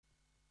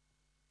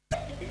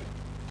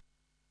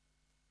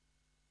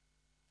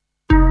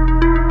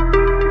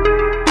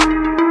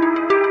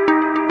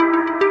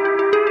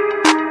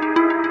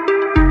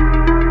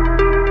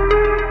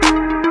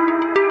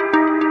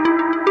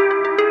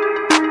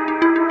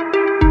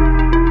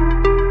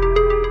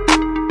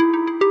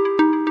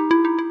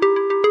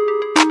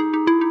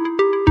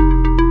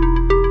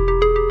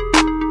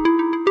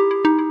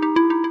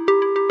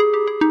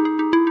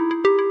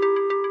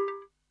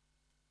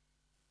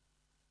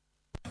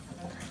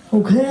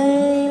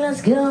Okay,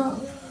 let's go.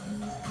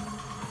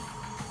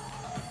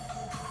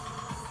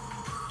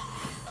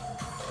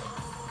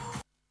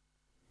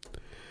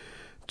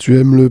 Tu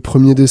aimes le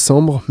 1er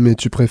décembre, mais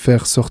tu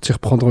préfères sortir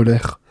prendre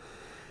l'air.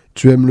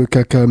 Tu aimes le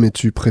caca, mais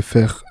tu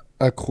préfères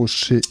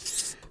accrocher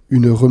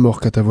une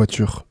remorque à ta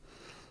voiture.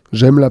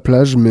 J'aime la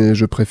plage, mais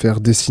je préfère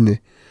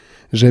dessiner.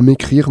 J'aime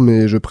écrire,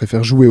 mais je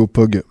préfère jouer au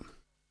POG.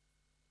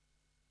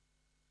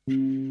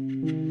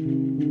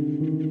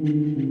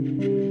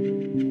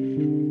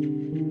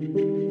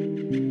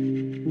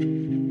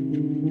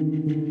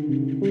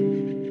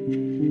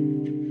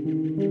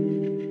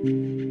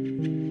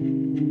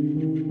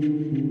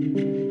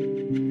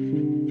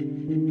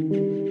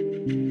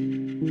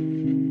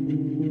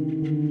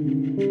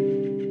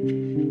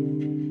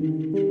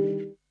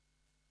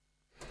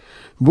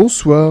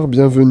 Bonsoir,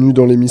 bienvenue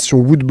dans l'émission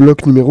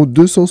Woodblock numéro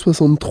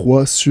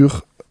 263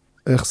 sur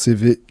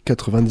RCV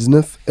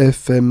 99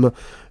 FM,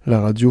 la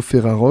radio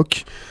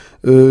Ferrarock.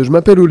 Je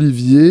m'appelle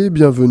Olivier,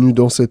 bienvenue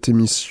dans cette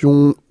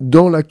émission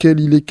dans laquelle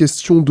il est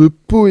question de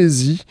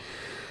poésie.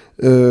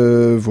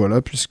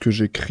 Voilà, puisque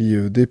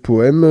j'écris des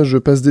poèmes, je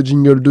passe des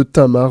jingles de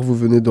Tamar, vous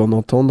venez d'en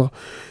entendre,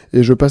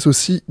 et je passe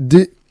aussi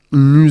des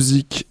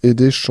musiques et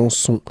des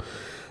chansons.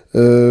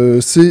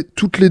 C'est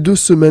toutes les 2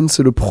 semaines,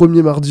 c'est le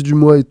premier mardi du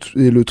mois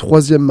et le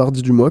 3e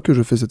mardi du mois que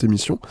je fais cette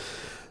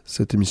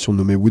émission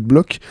nommée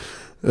Woodblock.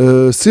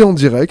 C'est en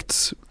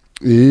direct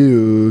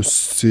et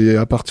c'est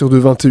à partir de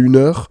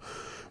 21h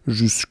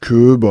jusque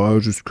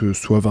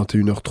soit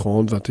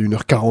 21h30,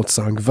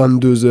 21h45,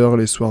 22h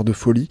les soirs de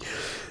folie.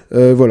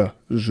 Voilà,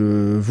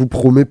 je vous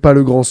promets pas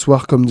le grand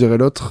soir comme dirait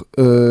l'autre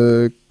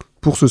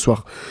pour ce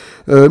soir.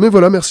 Mais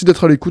voilà, merci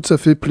d'être à l'écoute, ça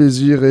fait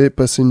plaisir et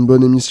passez une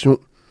bonne émission.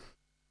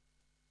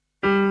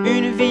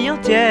 Une vie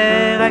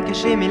entière à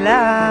cacher mes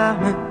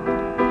larmes.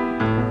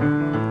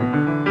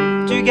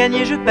 Tu gagnes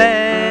et je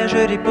perds,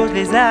 je dépose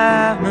les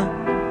armes.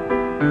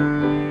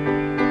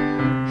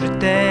 Je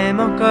t'aime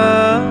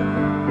encore,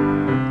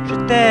 je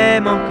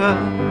t'aime encore,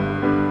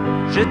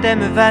 je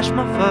t'aime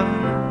vachement fort.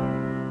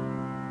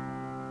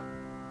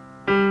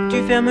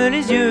 Tu fermes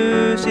les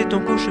yeux, c'est ton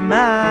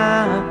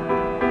cauchemar.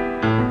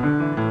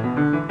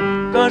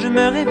 Quand je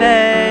me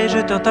réveille, je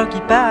t'entends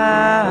qui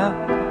part.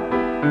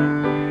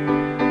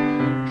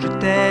 Je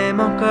t'aime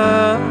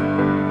encore,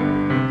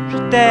 je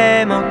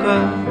t'aime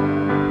encore,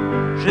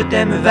 je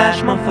t'aime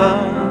vachement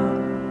fort.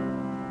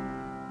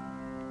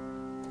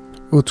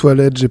 Aux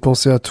toilettes, j'ai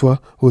pensé à toi.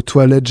 Aux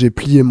toilettes, j'ai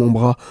plié mon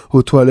bras.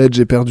 Aux toilettes,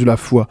 j'ai perdu la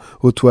foi.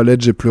 Aux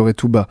toilettes, j'ai pleuré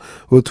tout bas.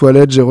 Aux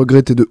toilettes, j'ai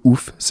regretté de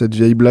ouf cette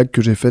vieille blague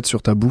que j'ai faite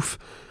sur ta bouffe.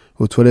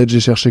 Aux toilettes, j'ai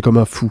cherché comme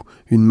un fou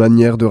une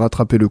manière de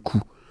rattraper le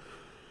coup.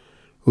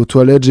 Aux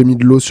toilettes, j'ai mis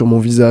de l'eau sur mon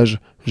visage.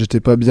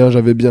 J'étais pas bien,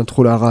 j'avais bien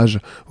trop la rage.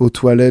 Aux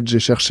toilettes, j'ai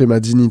cherché ma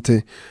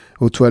dignité.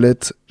 Aux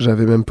toilettes,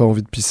 j'avais même pas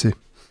envie de pisser.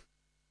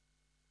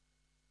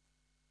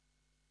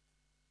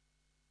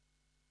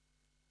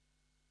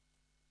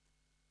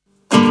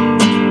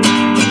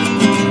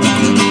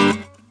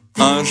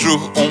 Un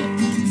jour on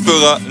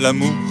fera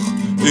l'amour,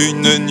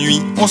 une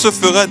nuit on se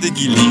fera des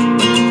guilis.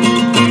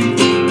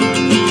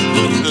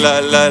 La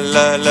la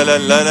la la la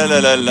la la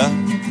la la la.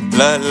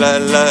 La la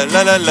la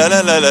la la la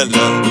la la la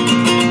la.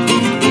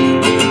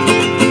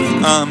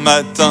 Un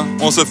matin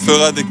on se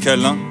fera des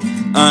câlins,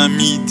 un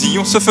midi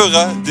on se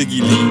fera des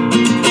guilis.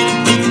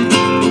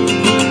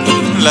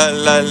 La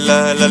la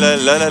la la la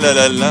la la la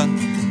la la.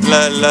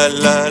 La la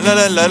la la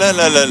la la la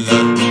la la la.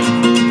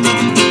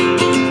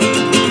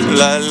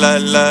 La la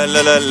la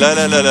la la la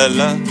la la la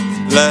la.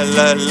 La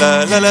la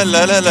la la la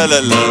la la la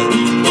la la.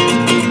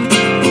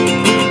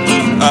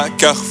 À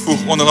Carrefour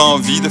on aura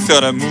envie de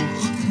faire l'amour,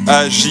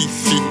 à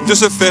Jiffy de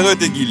se faire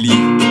des guilis.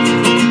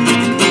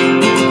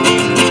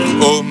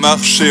 Au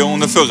marché on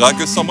ne fera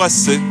que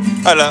s'embrasser,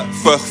 à la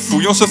foire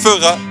fouille on se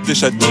fera des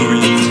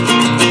chatouilles.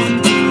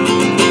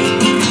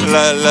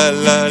 La la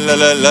la la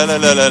la la la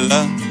la la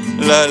la.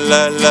 La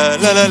la la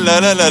la la la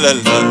la la la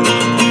la.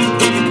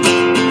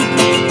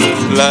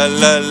 La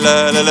la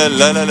la la la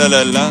la la la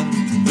la la.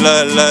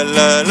 La la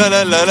la la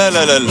la la la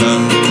la la la.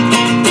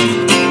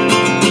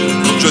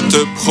 Je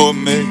te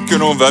promets que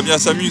l'on va bien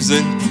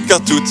s'amuser,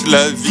 car toute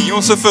la vie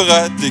on se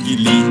fera des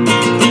guilis.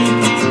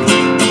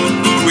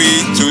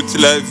 Oui, toute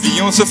la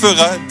vie on se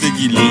fera des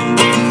guilis.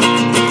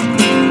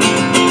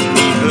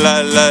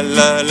 La la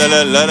la la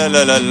la la la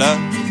la la la.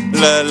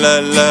 La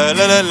la la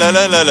la la la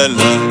la la la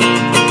la.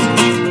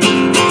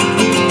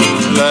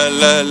 La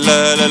la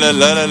la la la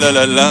la la la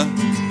la la.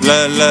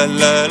 La la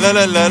la la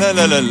la la la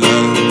la la la.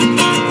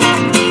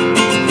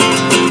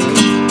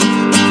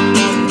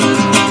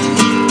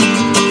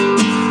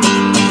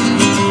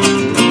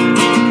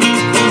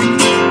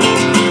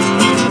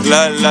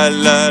 La la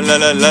la la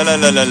la la la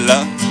la la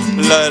la.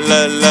 La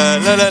la la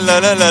la la la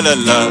la la la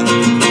la.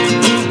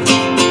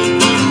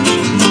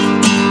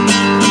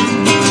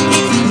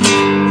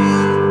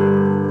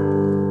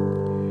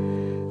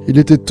 Il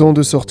était temps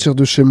de sortir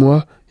de chez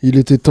moi, il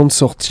était temps de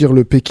sortir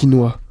le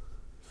pékinois.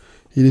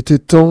 Il était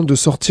temps de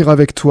sortir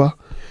avec toi,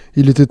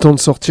 il était temps de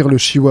sortir le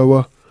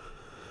chihuahua.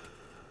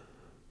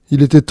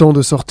 Il était temps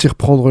de sortir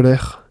prendre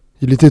l'air,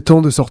 Il était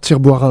temps de sortir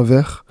boire un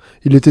verre,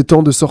 il était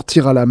temps de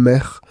sortir à la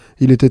mer,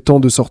 il était temps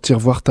de sortir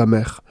voir ta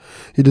mère.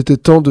 Il était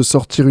temps de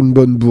sortir une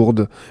bonne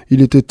bourde,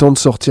 il était temps de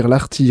sortir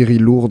l'artillerie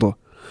lourde.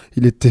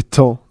 Il était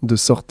temps de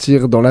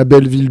sortir dans la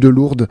belle ville de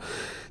Lourdes,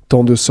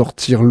 temps de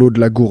sortir l'eau de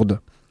la gourde.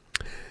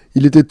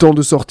 Il était temps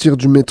de sortir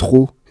du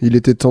métro, il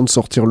était temps de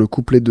sortir le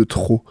couplet de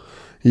trop.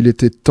 Il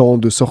était temps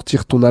de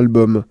sortir ton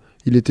album,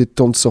 il était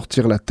temps de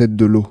sortir la tête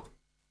de l'eau.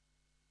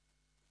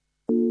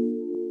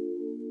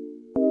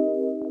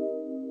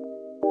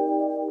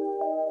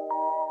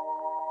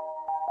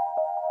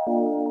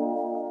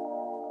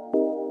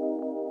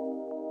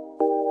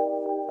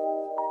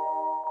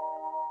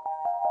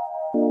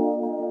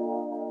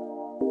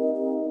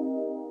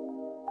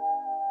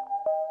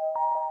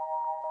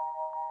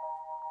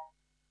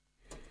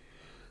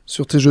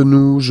 Sur tes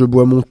genoux, je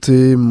bois mon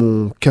thé,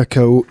 mon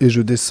cacao et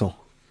je descends.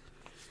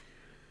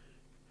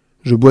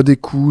 Je bois des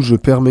coups, je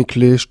perds mes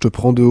clés, je te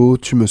prends de haut,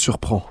 tu me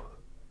surprends.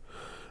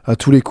 À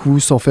tous les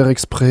coups, sans faire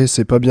exprès,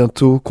 c'est pas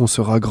bientôt qu'on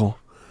sera grand.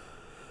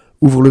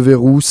 Ouvre le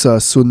verrou, ça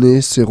a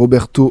sonné, c'est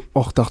Roberto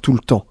en retard tout le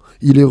temps.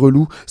 Il est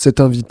relou, cet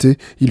invité,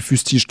 il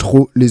fustige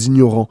trop les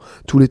ignorants.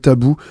 Tous les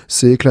tabous,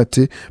 c'est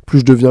éclaté, plus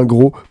je deviens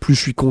gros, plus je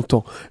suis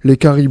content. Les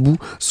caribous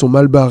sont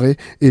mal barrés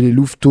et les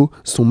louveteaux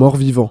sont morts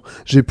vivants.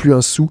 J'ai plus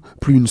un sou,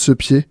 plus une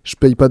sepied, je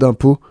paye pas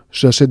d'impôts,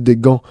 j'achète des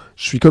gants.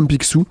 Je suis comme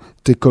Picsou,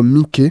 t'es comme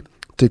Mickey.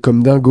 T'es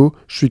comme Dingo,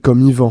 je suis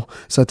comme Yvan.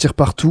 Ça tire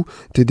partout,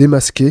 t'es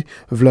démasqué,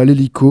 v'là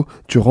l'hélico,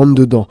 tu rentres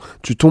dedans.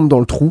 Tu tombes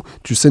dans le trou,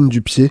 tu saignes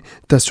du pied,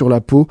 t'as sur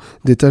la peau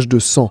des taches de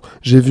sang.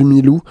 J'ai vu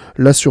Milou,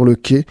 là sur le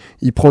quai,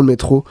 il prend le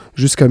métro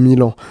jusqu'à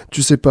Milan.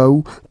 Tu sais pas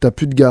où, t'as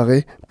plus de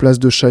garé, place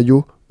de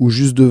Chaillot ou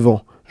juste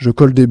devant. Je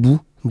colle des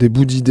bouts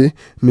d'idées,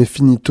 mais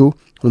finito,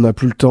 on n'a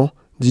plus le temps.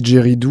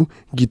 Didgeridoo,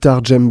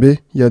 guitare djembé,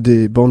 y a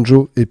des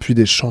banjos et puis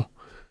des chants.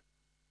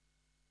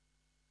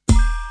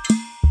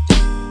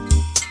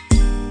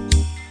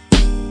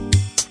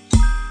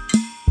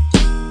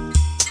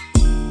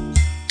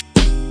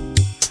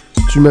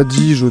 Tu m'as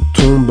dit je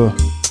tombe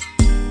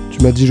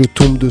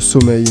de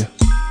sommeil.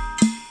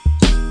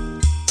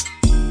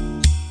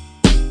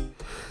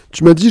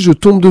 Tu m'as dit je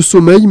tombe de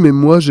sommeil, mais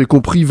moi j'ai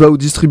compris va au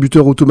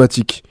distributeur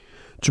automatique.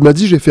 Tu m'as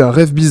dit j'ai fait un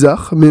rêve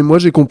bizarre, mais moi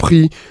j'ai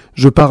compris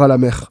je pars à la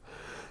mer.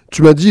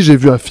 Tu m'as dit j'ai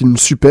vu un film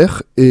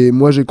super, et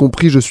moi j'ai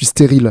compris je suis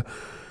stérile.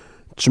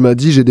 Tu m'as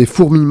dit j'ai des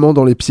fourmillements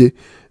dans les pieds,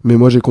 mais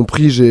moi j'ai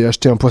compris j'ai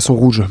acheté un poisson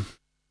rouge.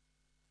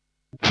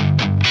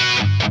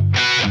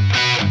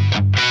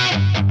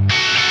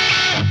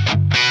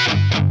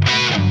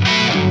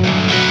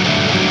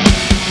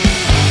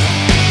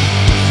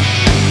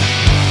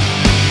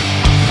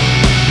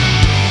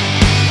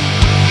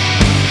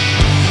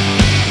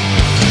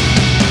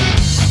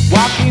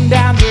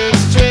 Down the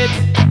street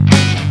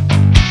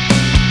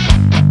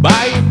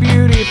by a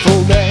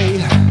beautiful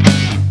day,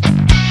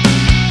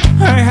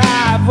 I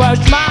have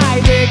washed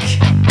my dick,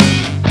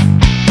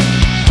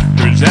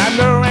 'cause I'm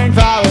going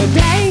for a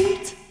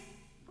date.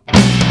 I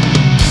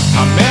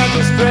met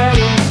this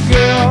pretty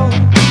girl,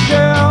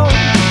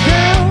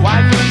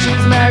 why think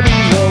she's maybe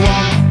the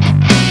one,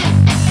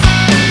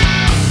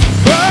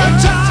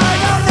 but I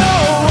don't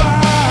know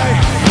why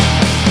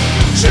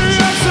she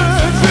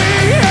answered me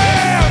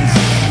hands.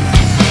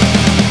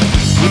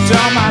 Put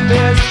on my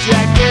best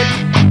jacket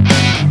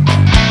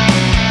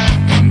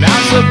and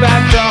answer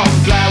back on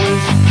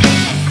flowers.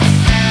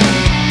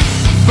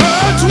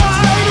 But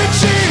why did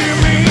she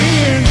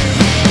mean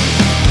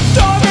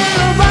talking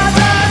about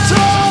that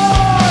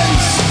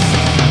choice?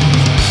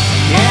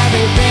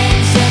 Everything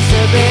seems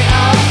to be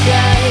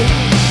okay.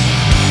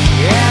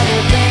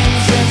 Everything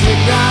seems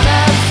we're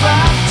gonna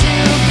fuck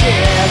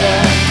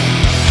together.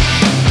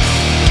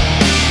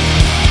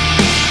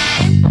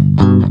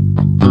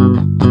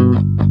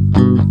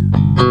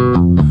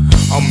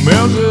 I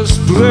met this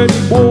pretty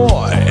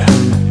boy,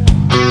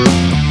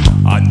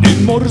 I need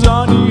more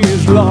than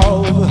his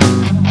love.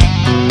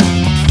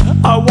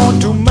 I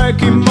want to make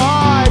him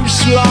my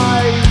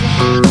slave,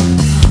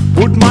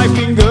 put my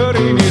finger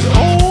in his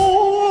own.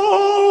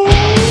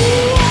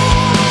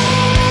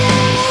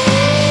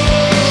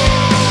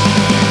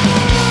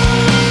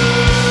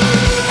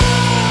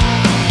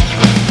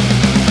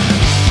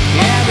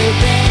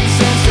 Everything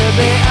seems to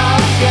be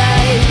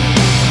okay.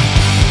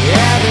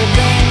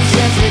 Everything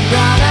seems we're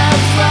gonna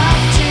fuck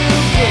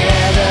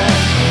together.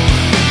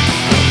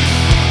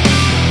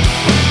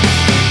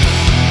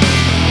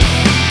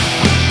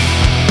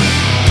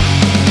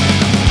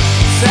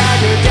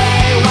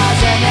 Saturday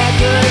wasn't a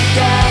good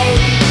day.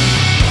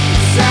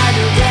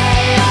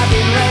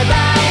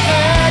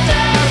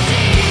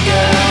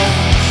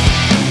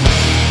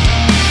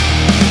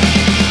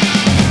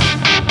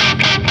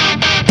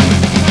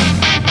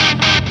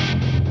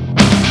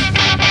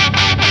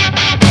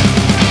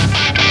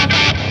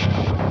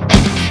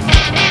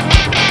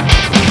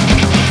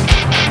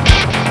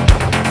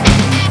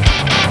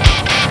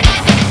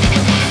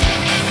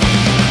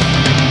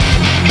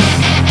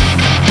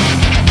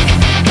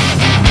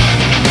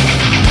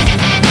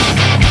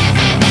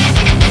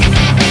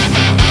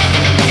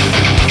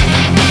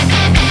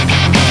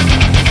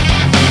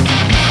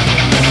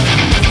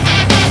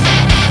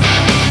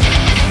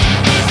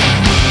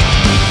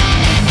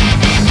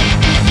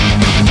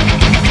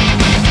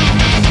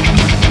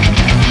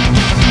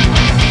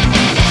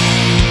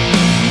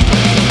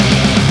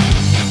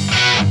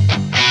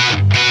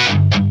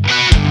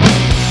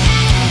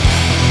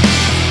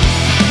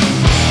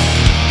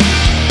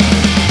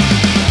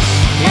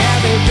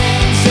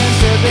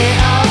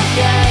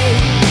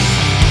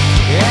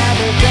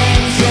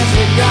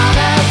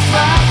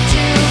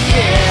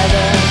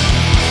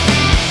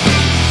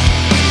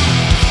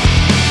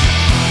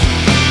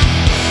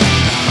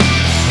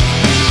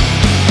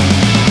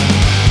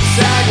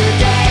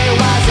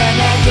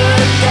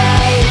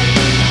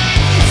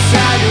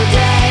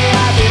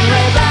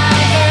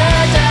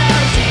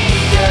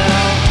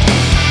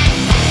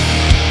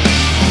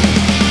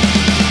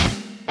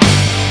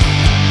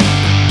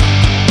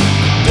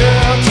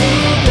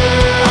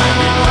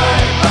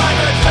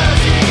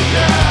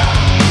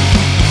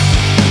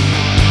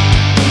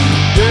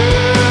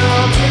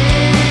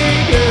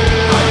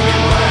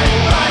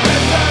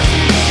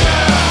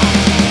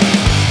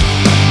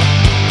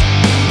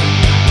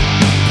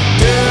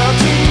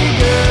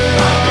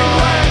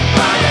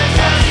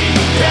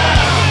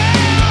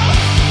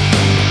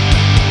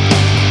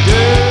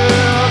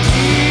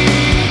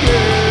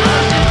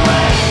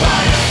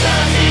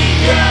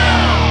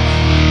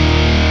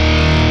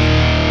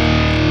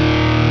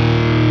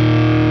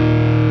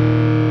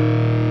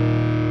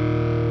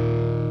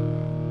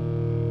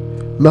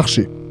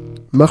 Marcher.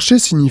 Marcher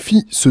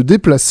signifie se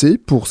déplacer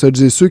pour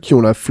celles et ceux qui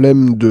ont la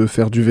flemme de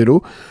faire du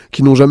vélo,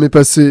 qui n'ont jamais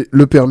passé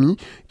le permis,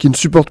 qui ne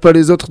supportent pas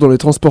les autres dans les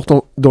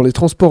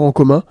transports en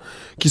commun,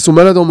 qui sont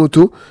malades en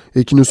moto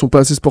et qui ne sont pas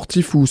assez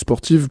sportifs ou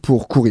sportives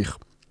pour courir.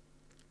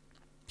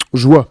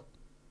 Joie.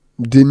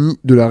 Déni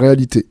de la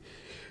réalité.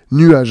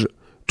 Nuage.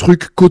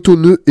 Truc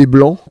cotonneux et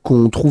blanc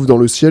qu'on trouve dans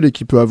le ciel et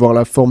qui peut avoir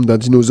la forme d'un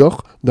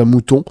dinosaure, d'un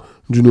mouton,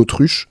 d'une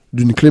autruche,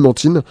 d'une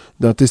clémentine,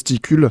 d'un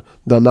testicule,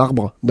 d'un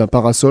arbre, d'un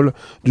parasol,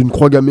 d'une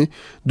croix gammée,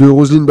 de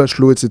Roselyne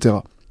Bachelot, etc.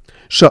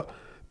 Chat,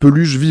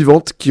 peluche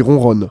vivante qui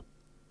ronronne.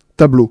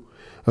 Tableau,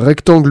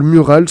 rectangle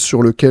mural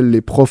sur lequel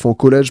les profs en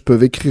collège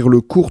peuvent écrire le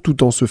cours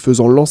tout en se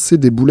faisant lancer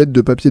des boulettes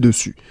de papier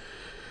dessus.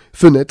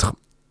 Fenêtre,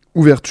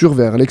 ouverture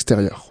vers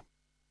l'extérieur.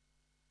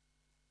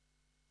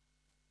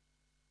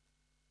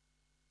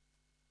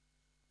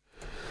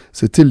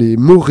 C'était les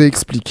mots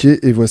réexpliqués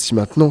et voici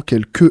maintenant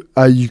quelques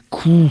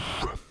haïkus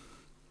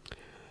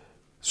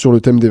sur le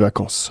thème des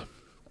vacances.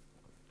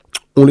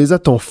 On les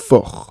attend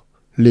fort,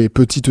 les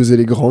petites et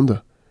les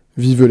grandes,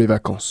 vive les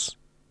vacances.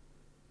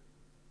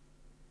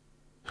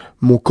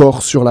 Mon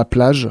corps sur la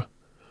plage,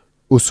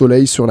 au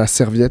soleil sur la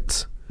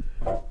serviette,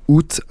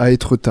 août à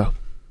Étretat.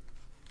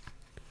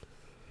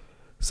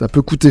 Ça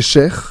peut coûter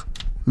cher,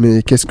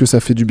 mais qu'est-ce que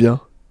ça fait du bien ?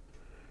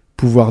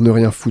 Pouvoir ne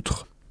rien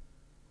foutre.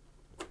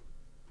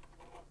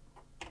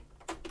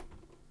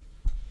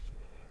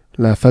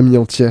 La famille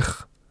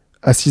entière,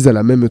 assise à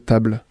la même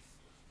table,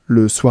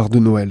 le soir de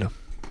Noël.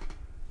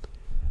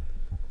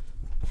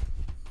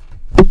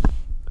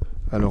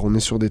 Alors on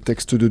est sur des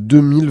textes de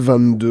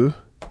 2022.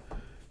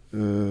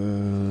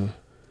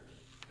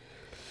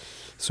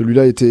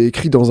 Celui-là a été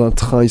écrit dans un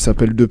train, il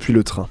s'appelle Depuis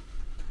le train.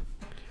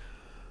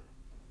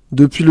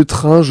 Depuis le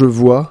train, je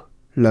vois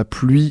la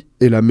pluie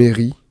et la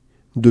mairie.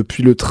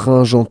 Depuis le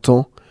train,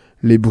 j'entends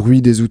les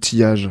bruits des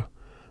outillages.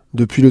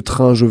 Depuis le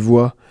train, je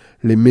vois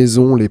les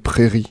maisons, les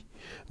prairies.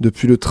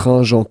 Depuis le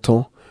train,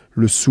 j'entends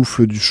le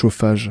souffle du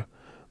chauffage.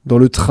 Dans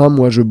le train,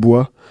 moi, je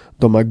bois,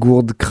 dans ma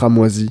gourde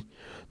cramoisie.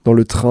 Dans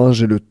le train,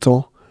 j'ai le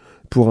temps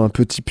pour un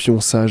petit pion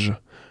sage.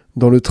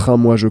 Dans le train,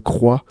 moi, je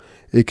crois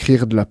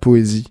écrire de la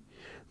poésie.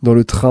 Dans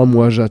le train,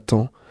 moi,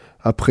 j'attends,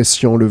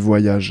 appréciant le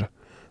voyage.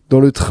 Dans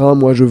le train,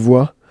 moi, je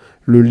vois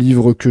le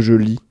livre que je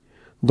lis.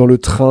 Dans le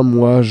train,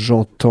 moi,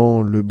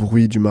 j'entends le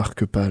bruit du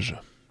marque-page.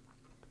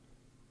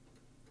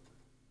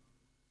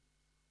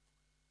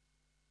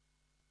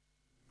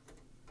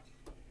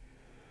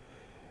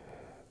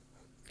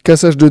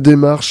 Cassage de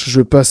démarche,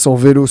 je passe en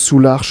vélo sous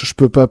l'arche, je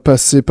peux pas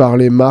passer par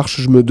les marches,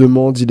 je me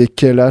demande il est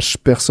quel âge,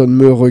 personne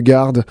me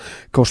regarde,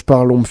 quand je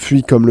parle on me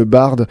fuit comme le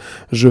barde,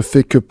 je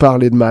fais que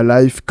parler de ma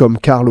life comme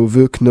Carlo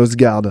veut que nos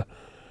garde.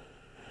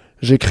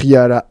 J'écris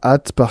à la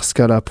hâte parce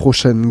qu'à la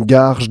prochaine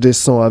gare, je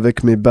descends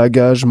avec mes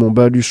bagages, mon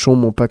baluchon,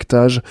 mon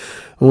pactage.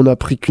 On n'a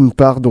pris qu'une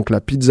part, donc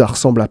la pizza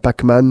ressemble à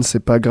Pac-Man,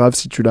 c'est pas grave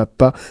si tu l'as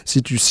pas,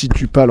 si tu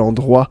situes pas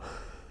l'endroit.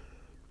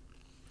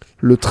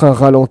 Le train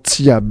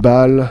ralentit à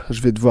balle,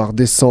 je vais devoir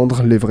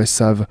descendre, les vrais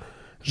savent.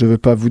 Je veux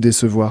pas vous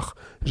décevoir,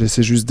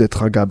 j'essaie juste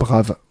d'être un gars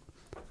brave.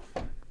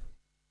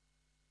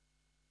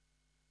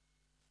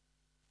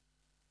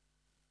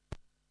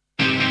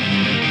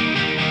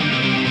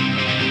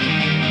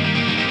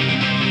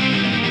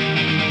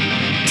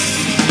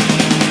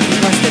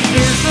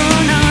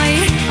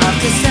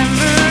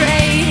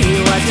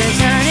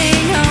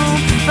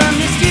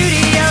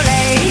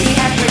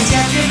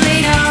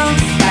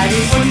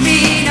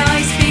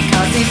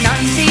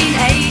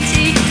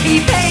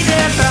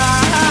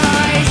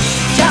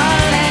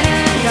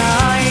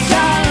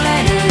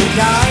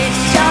 Die.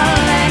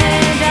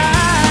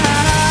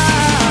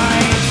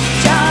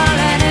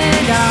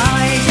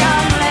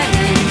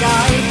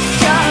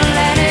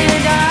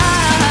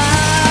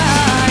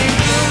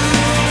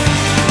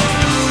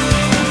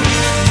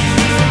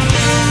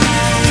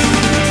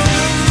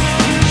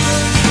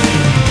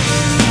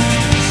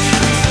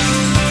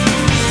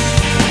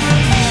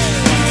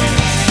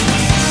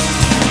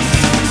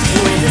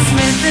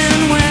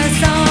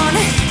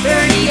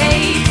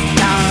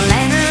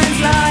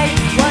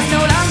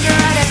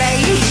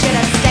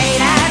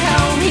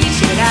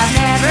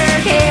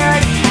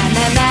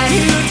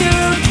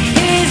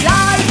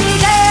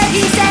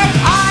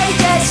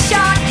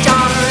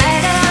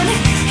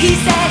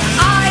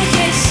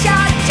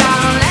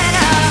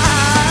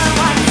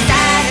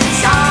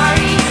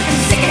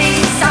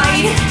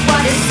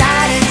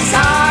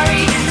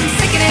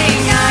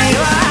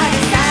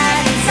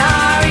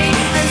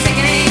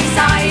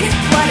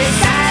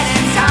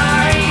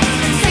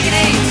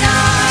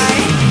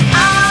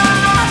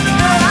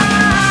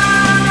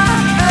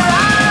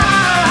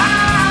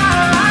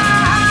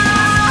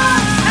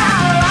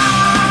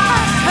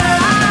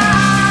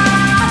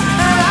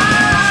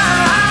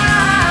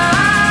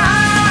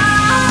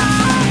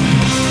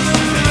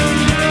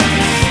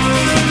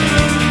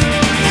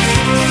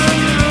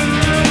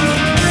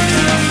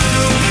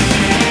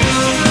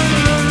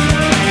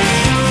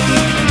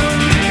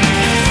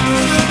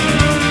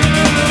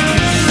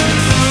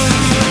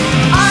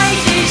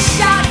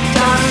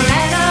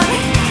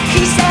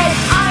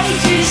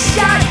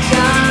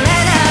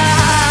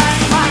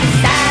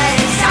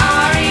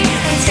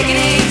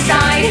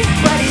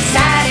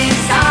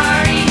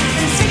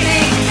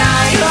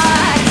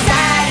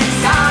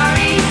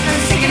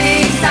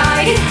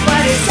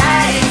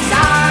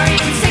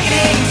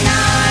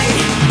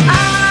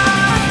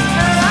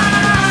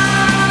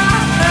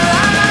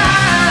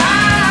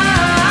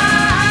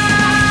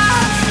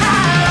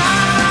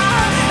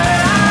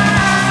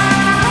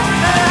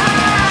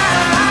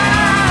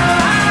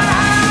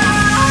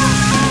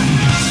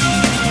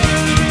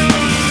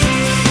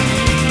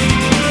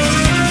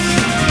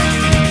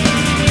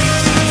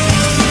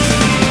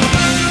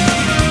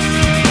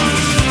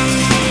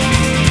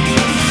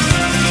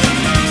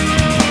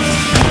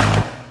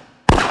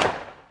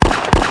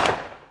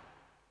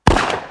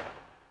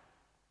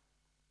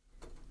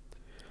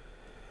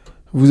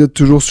 Vous êtes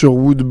toujours sur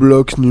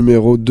Woodblock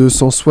numéro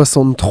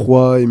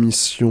 263,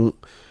 émission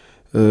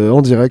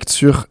en direct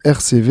sur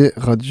RCV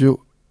Radio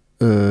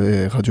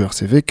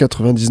RCV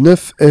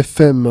 99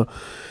 FM.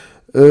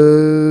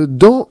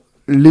 Dans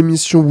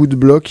l'émission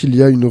Woodblock, il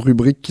y a une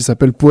rubrique qui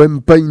s'appelle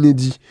Poèmes pas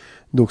inédits.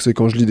 Donc c'est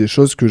quand je lis des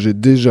choses que j'ai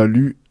déjà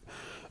lues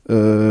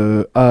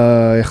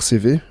à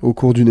RCV au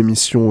cours d'une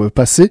émission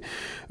passée.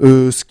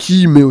 Ce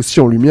qui met aussi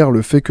en lumière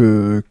le fait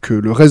que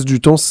le reste du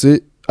temps,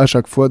 c'est à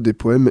chaque fois des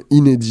poèmes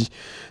inédits,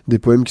 des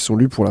poèmes qui sont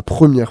lus pour la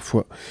première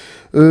fois.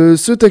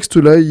 Ce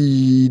texte-là,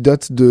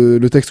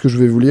 le texte que je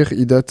vais vous lire,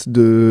 il date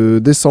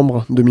de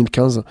décembre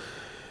 2015.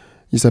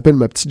 Il s'appelle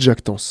Ma petite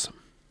Jactance.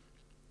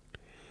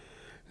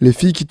 Les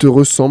filles qui te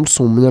ressemblent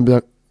sont bien...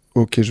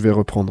 Ok, je vais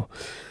reprendre.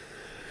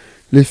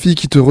 Les filles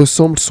qui te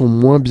ressemblent sont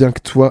moins bien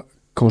que toi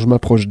quand je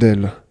m'approche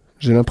d'elles.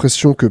 J'ai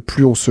l'impression que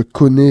plus on se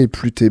connaît et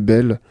plus t'es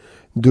belle.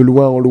 De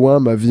loin en loin,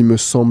 ma vie me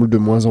semble de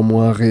moins en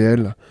moins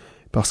réelle.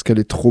 Parce qu'elle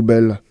est trop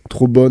belle,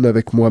 trop bonne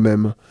avec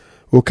moi-même.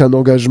 Aucun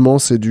engagement,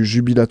 c'est du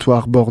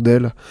jubilatoire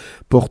bordel.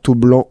 Porto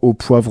blanc au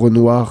poivre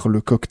noir,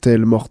 le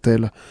cocktail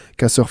mortel.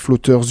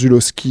 Casseur-flotteur,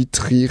 Zulowski,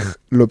 Trier,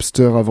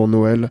 Lobster avant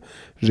Noël.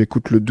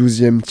 J'écoute le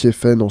 12e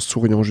Tiefen en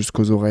souriant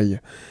jusqu'aux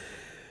oreilles.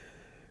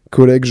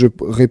 Collègue, je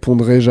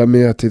répondrai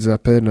jamais à tes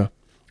appels.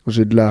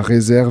 J'ai de la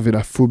réserve et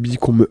la phobie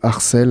qu'on me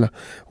harcèle.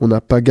 On n'a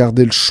pas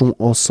gardé le chon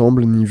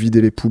ensemble, ni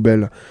vidé les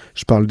poubelles.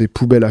 Je parle des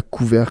poubelles à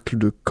couvercle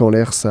de quand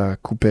l'air ça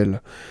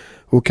coupelle.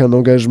 Aucun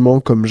engagement,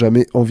 comme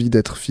jamais envie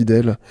d'être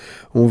fidèle.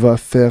 On va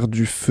faire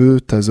du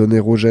feu, ta zone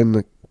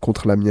érogène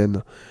contre la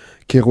mienne.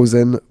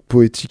 Kérosène,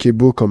 poétique et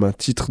beau comme un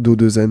titre d'eau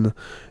de zen.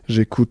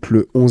 J'écoute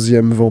le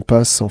 11e vent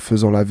passe en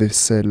faisant la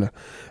vaisselle.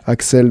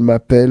 Axel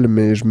m'appelle,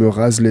 mais je me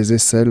rase les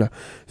aisselles.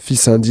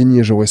 Fils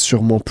indigne, j'aurais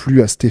sûrement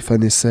plu à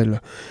Stéphane Essel.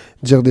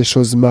 Dire des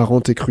choses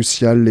marrantes et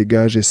cruciales, les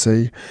gars,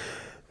 j'essaye.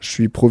 Je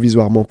suis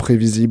provisoirement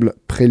prévisible,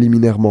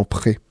 préliminairement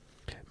prêt.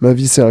 Ma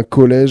vie c'est un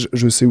collège,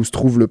 je sais où se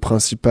trouve le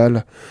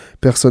principal.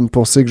 Personne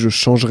pensait que je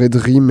changerais de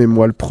rime et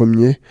moi le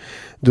premier.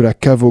 De la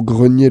cave au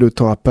grenier, le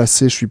temps a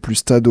passé, je suis plus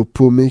stade au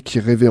paumé qui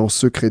rêvait en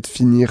secret de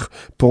finir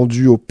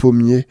pendu au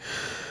pommier.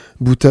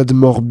 Boutade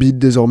morbide,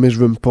 désormais je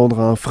veux me pendre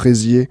à un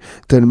fraisier.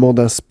 Tellement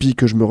d'inspi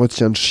que je me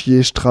retiens de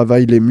chier. Je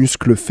travaille les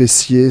muscles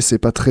fessiers. C'est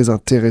pas très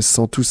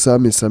intéressant tout ça,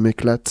 mais ça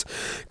m'éclate.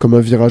 Comme un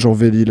virage en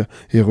Vélil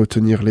et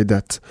retenir les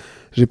dates.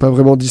 J'ai pas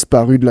vraiment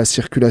disparu de la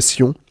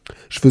circulation.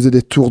 Je faisais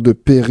des tours de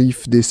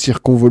périph', des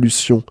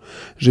circonvolutions.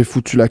 J'ai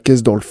foutu la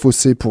caisse dans le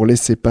fossé pour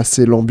laisser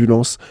passer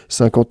l'ambulance.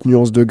 50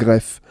 nuances de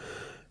greffe.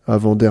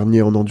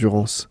 Avant-dernier en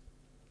endurance.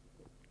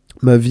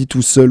 Ma vie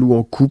tout seul ou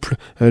en couple,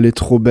 elle est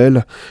trop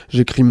belle.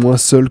 J'écris moins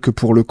seul que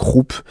pour le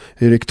croup.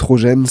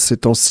 Électrogène, ces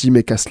temps-ci,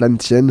 mais qu'à cela ne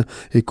tienne.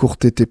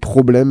 Écourter tes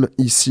problèmes,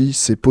 ici,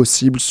 c'est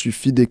possible.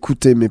 Suffit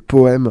d'écouter mes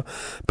poèmes.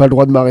 Pas le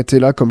droit de m'arrêter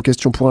là, comme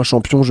question pour un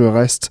champion, je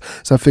reste.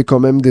 Ça fait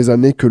quand même des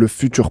années que le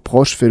futur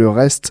proche fait le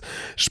reste.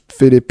 Je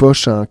fais les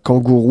poches à un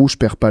kangourou, je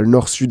perds pas le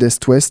nord, sud,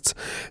 est, ouest.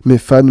 Mes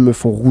fans me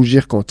font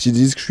rougir quand ils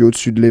disent que je suis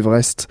au-dessus de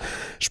l'Everest.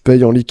 Je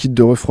paye en liquide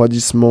de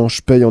refroidissement,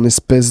 je paye en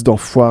espèces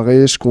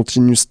d'enfoiré. Je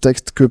continue ce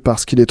texte que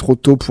parce qu'il est trop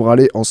tôt pour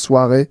aller en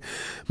soirée.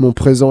 Mon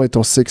présent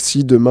étant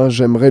sexy, demain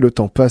j'aimerais le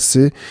temps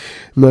passer.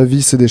 Ma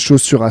vie c'est des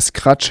chaussures à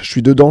scratch, je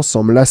suis dedans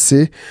sans me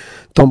lasser.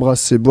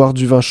 T'embrasser, boire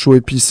du vin chaud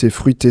épicé,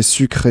 fruité,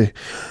 sucré.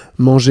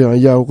 Manger un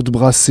yaourt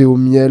brassé au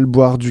miel,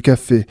 boire du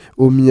café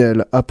au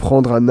miel,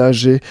 apprendre à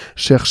nager,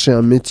 chercher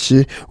un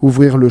métier,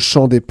 ouvrir le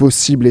champ des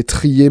possibles et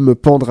trier, me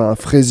pendre à un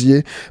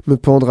fraisier, me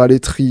pendre à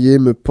l'étrier,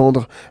 me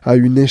pendre à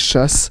une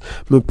échasse,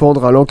 me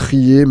pendre à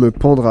l'encrier, me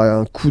pendre à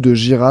un cou de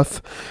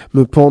girafe,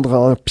 me pendre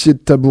à un pied de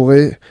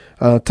tabouret,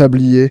 à un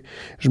tablier.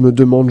 Je me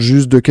demande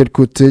juste de quel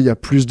côté il y a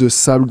plus de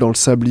sable dans le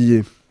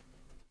sablier.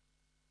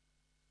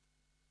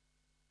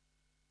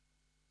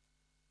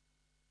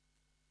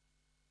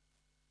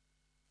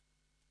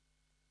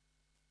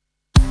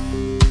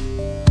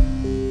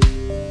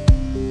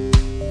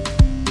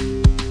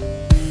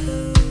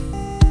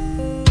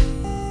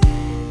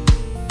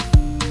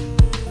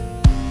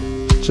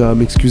 Je tiens à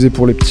m'excuser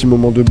pour les petits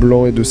moments de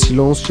blanc et de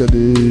silence, il y a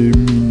des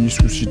mini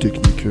soucis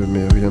techniques,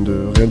 mais rien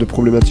de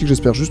problématique,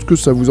 j'espère juste que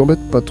ça vous embête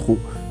pas trop.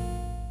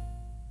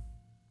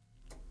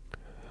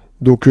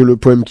 Donc le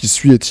poème qui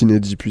suit est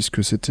inédit,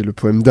 puisque c'était le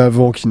poème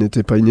d'avant qui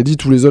n'était pas inédit,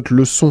 tous les autres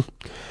le sont.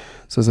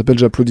 Ça s'appelle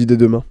J'applaudis dès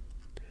demain.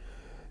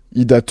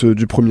 Il date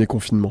du premier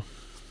confinement.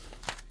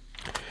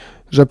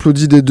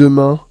 J'applaudis dès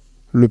demain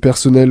le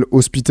personnel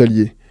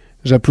hospitalier.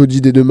 J'applaudis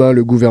dès demain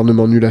le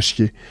gouvernement nul à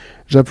chier.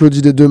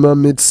 J'applaudis dès demain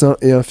médecins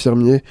et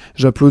infirmiers.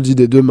 J'applaudis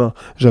dès demain,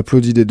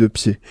 j'applaudis des deux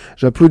pieds.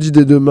 J'applaudis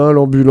dès demain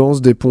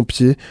l'ambulance des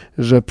pompiers.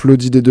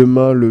 J'applaudis dès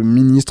demain le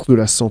ministre de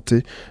la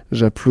Santé.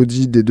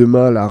 J'applaudis dès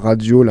demain la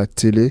radio, la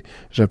télé.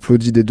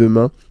 J'applaudis dès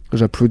demain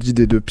J'applaudis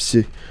des 2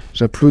 pieds.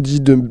 J'applaudis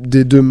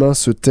des 2 mains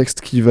ce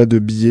texte qui va de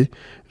billets.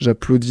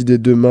 J'applaudis des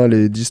 2 mains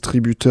les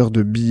distributeurs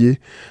de billets.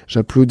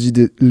 J'applaudis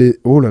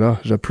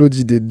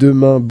j'applaudis des 2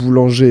 mains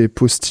boulanger et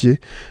postier.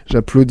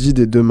 J'applaudis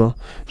des 2 mains.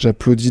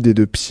 J'applaudis des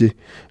 2 pieds.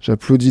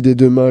 J'applaudis des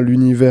 2 mains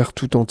l'univers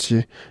tout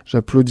entier.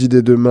 J'applaudis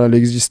des 2 mains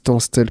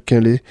l'existence telle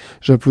qu'elle est.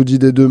 J'applaudis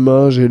des 2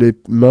 mains, j'ai les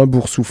mains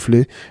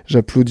boursouflées.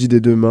 J'applaudis des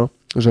 2 mains.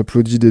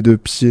 J'applaudis des 2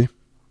 pieds.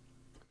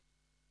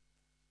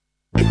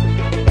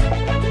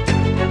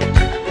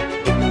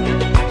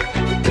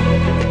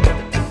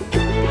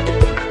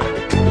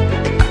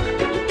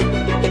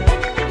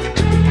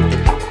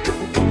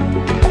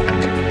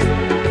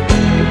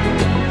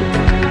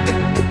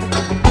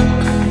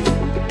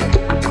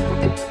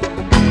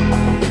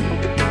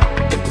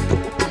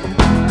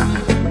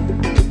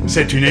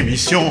 C'est une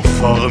émission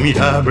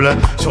formidable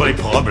sur les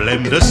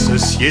problèmes de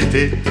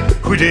société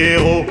où des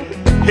héros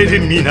et des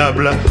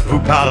minables vous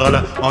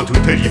parlent en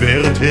toute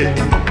liberté.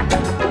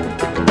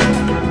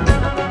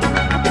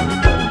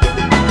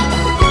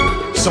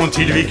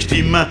 Sont-ils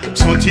victimes?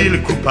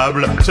 Sont-ils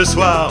coupables? Ce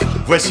soir,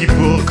 voici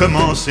pour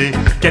commencer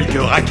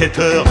quelques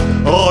racketteurs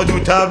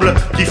redoutables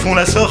qui font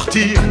la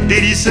sortie des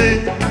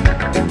lycées.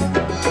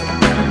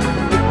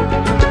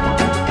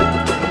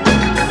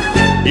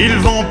 Ils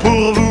vont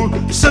pour vous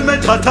se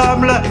mettre à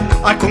table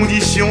à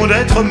condition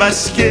d'être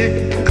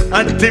masqués.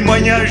 Un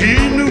témoignage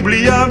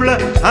inoubliable,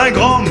 un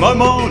grand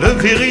moment de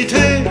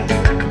vérité.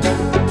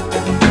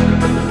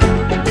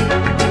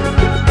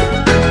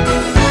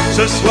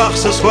 Ce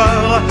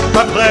soir,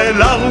 après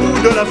la roue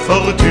de la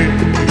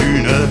fortune,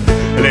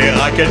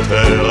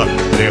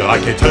 les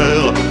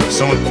racketteurs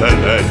sont à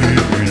la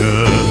lune.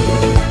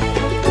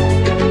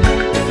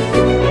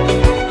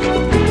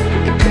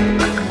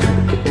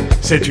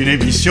 C'est une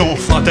émission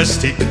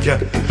fantastique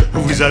où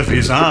vous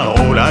avez un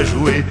rôle à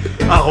jouer,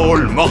 un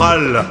rôle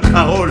moral,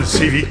 un rôle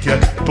civique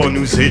pour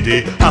nous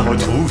aider à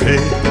retrouver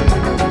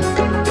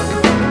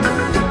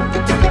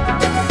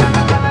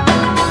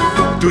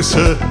tous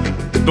ceux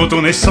dont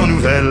on est sans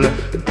nouvelles,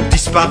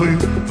 disparus,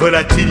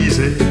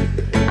 volatilisés.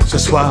 Ce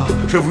soir,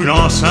 je vous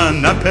lance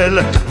un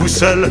appel, vous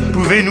seuls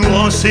pouvez nous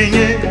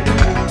renseigner.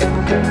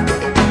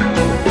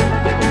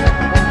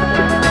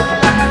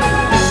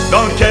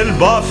 Dans quel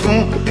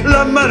bas-fond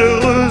la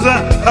malheureuse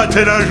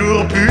a-t-elle un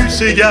jour pu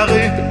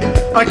s'égarer?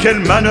 À quelle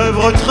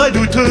manœuvre très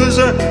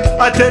douteuse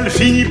a-t-elle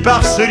fini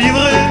par se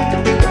livrer?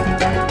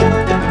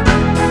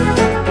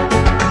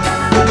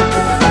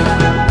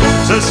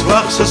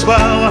 Ce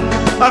soir,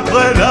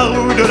 après la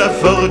roue de la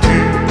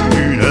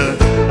fortune,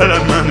 la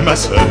main de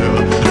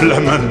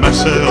ma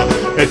sœur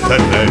est à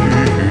la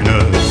lune.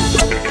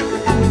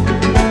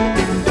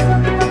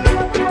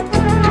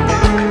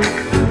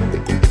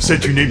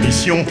 C'est une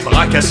émission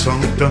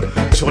fracassante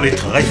sur les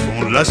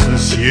tréfonds de la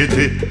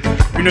société,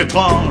 une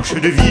tranche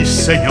de vie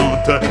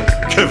saignante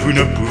que vous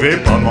ne pouvez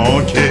pas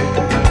manquer.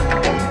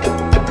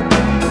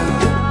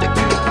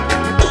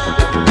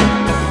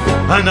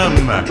 Un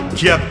homme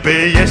qui a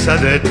payé sa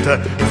dette,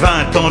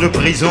 20 ans de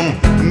prison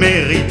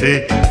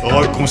méritée,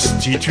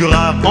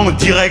 reconstituera en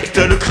direct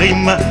le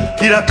crime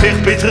qu'il a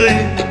perpétré.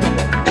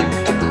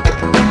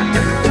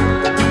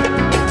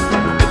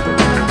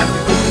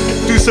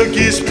 Tout ce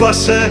qui se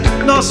passait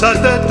dans sa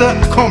tête,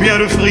 combien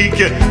de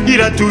fric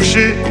il a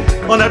touché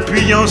en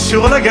appuyant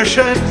sur la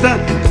gâchette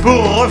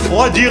pour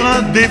refroidir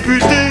un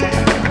député.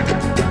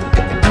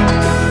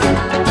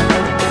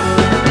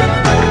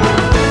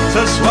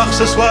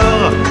 Ce soir,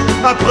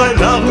 après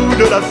la roue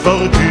de la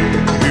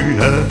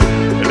fortune,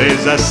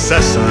 les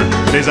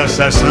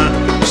assassins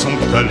sont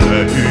à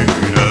la lune.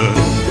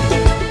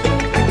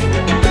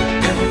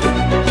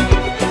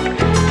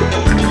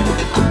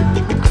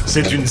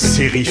 C'est une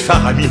série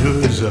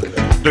faramineuse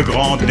de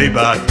grands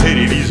débats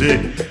télévisés,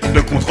 de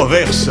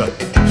controverses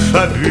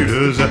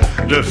fabuleuses,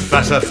 de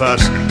face à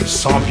face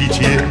sans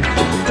pitié.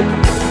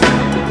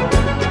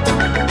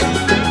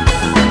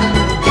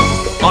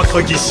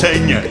 Entre qui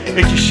saigne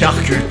et qui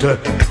charcute,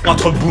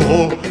 entre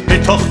bourreaux et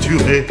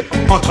torturés,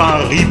 entre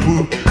un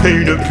ripou et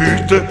une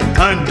pute,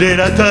 un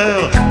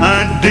délateur,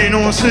 un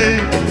dénoncé.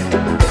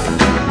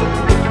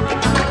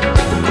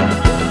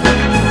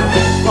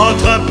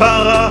 Entre un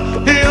para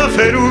et un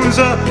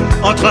félouse,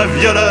 entre un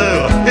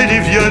violeur et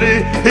des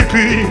violés, et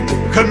puis,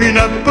 comme une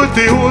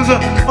apothéose,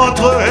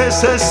 entre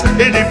SS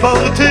et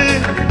déportés.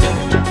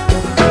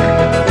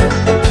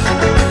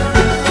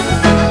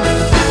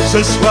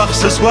 Ce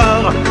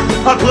soir,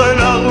 après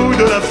la roue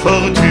de la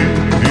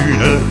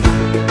fortune,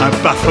 un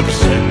baf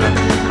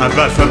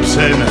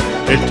obscène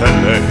est à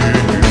la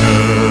lune.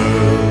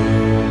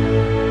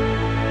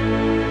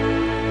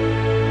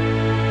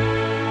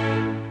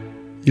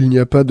 Il n'y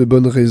a pas de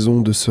bonne raison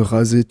de se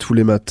raser tous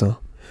les matins.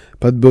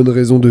 Pas de bonne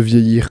raison de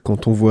vieillir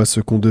quand on voit ce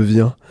qu'on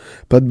devient.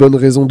 Pas de bonne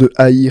raison de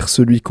haïr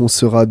celui qu'on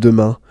sera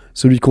demain,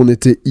 celui qu'on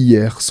était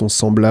hier, son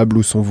semblable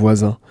ou son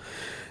voisin.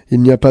 Il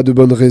n'y a pas de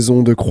bonne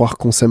raison de croire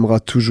qu'on s'aimera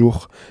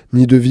toujours,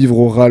 ni de vivre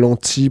au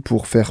ralenti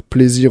pour faire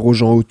plaisir aux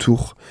gens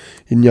autour.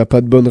 Il n'y a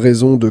pas de bonne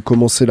raison de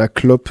commencer la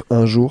clope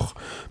un jour,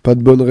 pas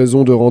de bonne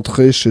raison de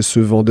rentrer chez ce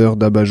vendeur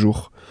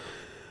d'abat-jour.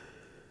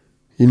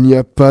 Il n'y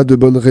a pas de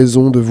bonne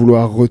raison de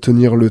vouloir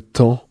retenir le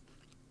temps,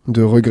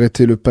 de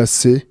regretter le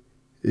passé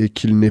et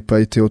qu'il n'ait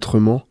pas été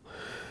autrement.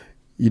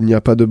 Il n'y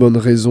a pas de bonne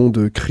raison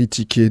de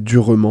critiquer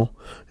durement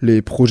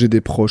les projets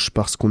des proches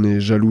parce qu'on est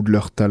jaloux de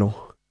leur talent.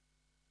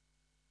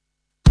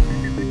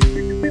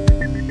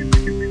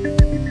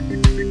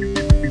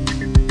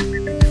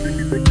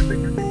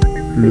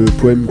 Le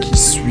poème qui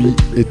suit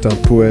est un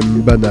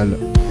poème banal.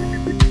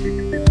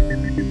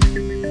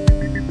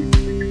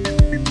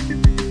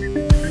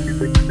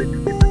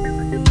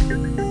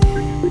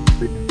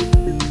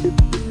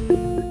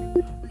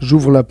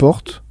 J'ouvre la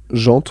porte,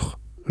 j'entre,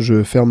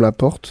 je ferme la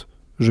porte,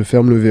 je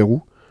ferme le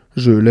verrou,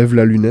 je lève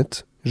la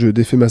lunette, je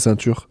défais ma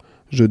ceinture,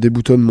 je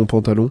déboutonne mon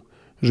pantalon,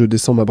 je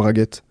descends ma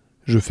braguette,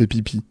 je fais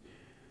pipi.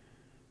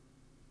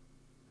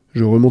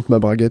 Je remonte ma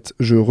braguette,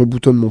 je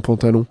reboutonne mon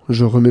pantalon,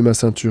 je remets ma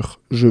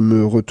ceinture, je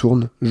me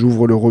retourne,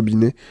 j'ouvre le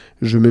robinet,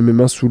 je mets mes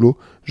mains sous l'eau,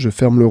 je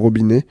ferme le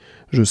robinet,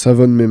 je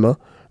savonne mes mains,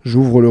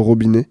 j'ouvre le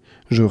robinet,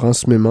 je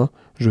rince mes mains,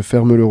 je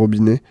ferme le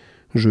robinet,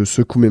 je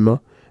secoue mes mains,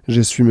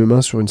 j'essuie mes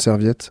mains sur une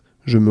serviette,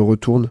 je me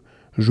retourne,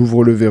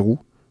 j'ouvre le verrou,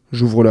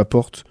 j'ouvre la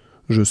porte,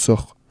 je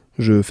sors,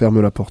 je ferme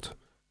la porte.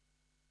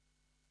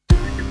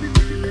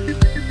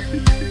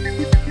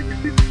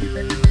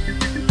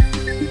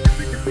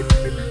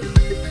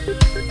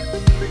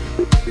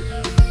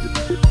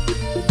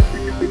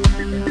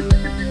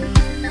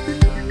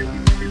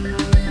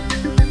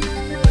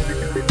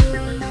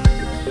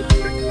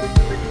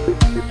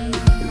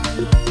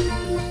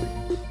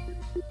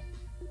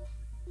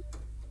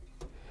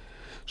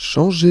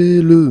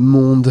 Changer le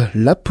monde,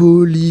 la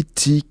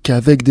politique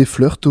avec des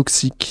fleurs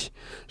toxiques.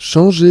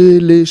 Changer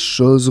les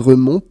choses,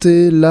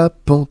 remonter la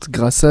pente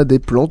grâce à des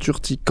plantes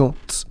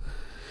urticantes.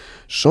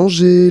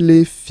 Changer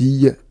les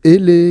filles et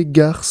les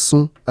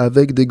garçons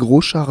avec des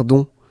gros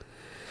chardons.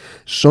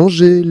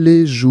 Changer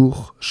les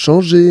jours,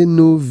 changer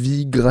nos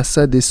vies grâce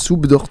à des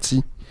soupes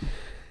d'ortie.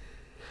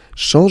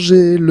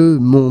 Changer le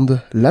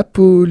monde, la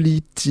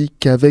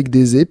politique avec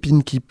des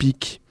épines qui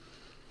piquent.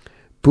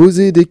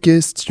 Poser des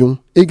questions,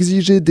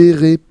 exiger des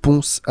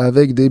réponses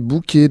avec des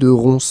bouquets de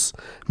ronces.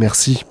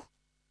 Merci.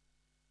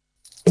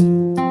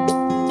 Mon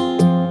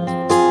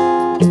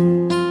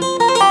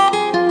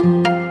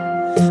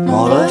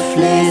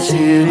reflet sur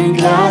une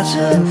glace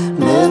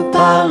me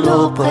parle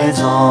au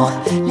présent.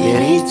 Les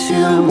rides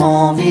sur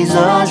mon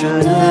visage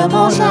ne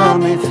m'ont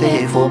jamais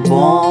fait faux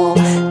bond.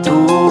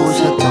 Tout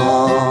ce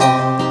temps,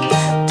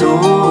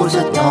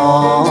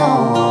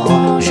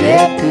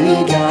 j'ai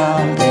pu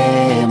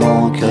garder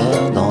mon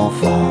cœur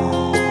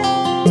d'enfant.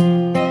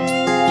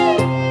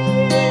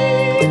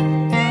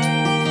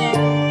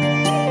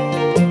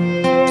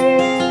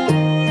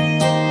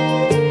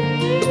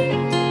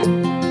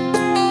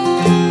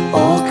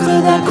 Au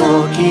creux d'un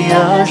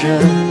coquillage,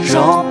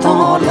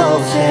 j'entends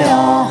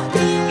l'océan.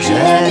 Je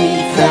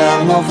lui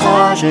faire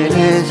naufrage et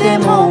les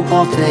aimants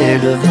porter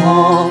le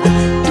vent.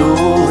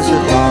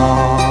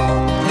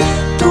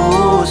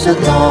 Tout ce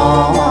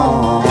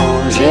temps,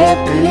 j'ai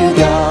pu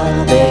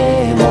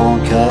garder mon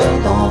cœur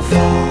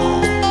d'enfant.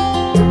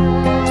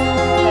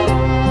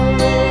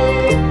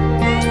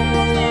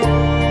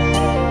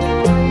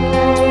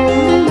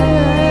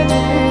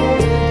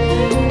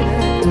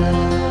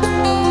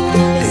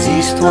 Les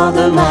histoires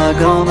de ma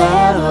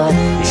grand-mère,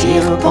 j'y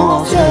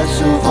repense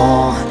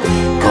souvent.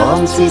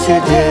 Comme si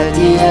c'était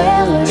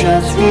hier, je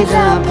suis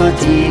un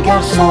petit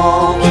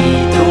garçon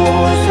qui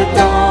tout ce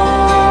temps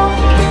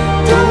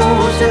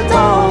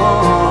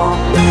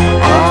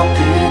a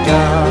pu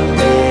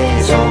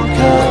garder son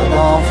cœur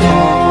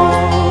d'enfant.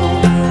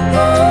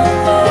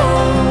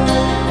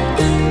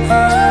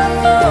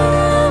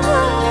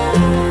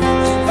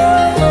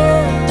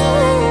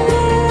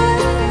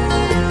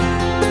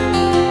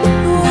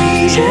 Oui,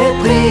 j'ai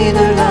pris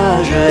de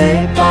l'âge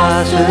et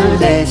passe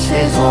des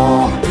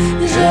saisons.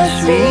 Je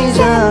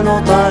suis un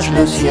otage,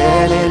 le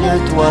ciel est le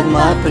toit de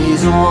ma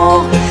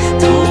prison.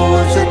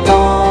 Tout ce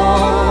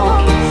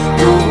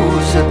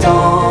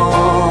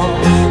temps,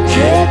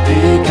 j'ai pu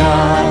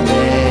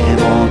garder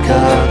mon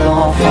cœur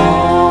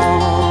d'enfant.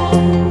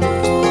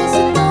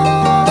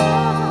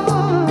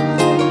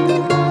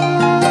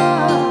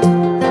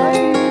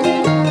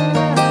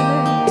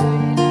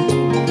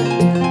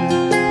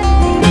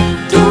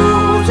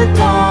 Tout ce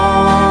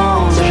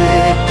temps,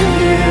 j'ai pu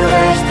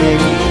rester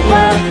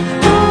libre.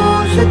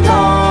 Tout ce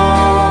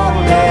temps,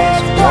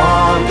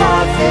 l'espoir m'a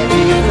fait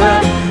vivre.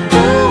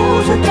 Tout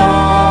ce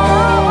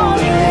temps,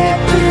 j'ai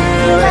pu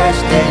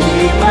rester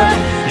libre.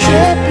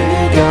 J'ai pu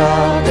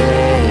garder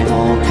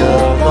mon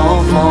cœur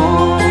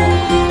d'enfant.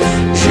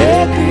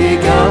 J'ai pu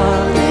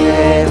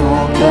garder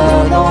mon cœur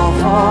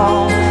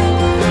d'enfant.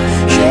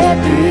 J'ai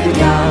pu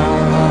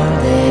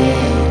garder.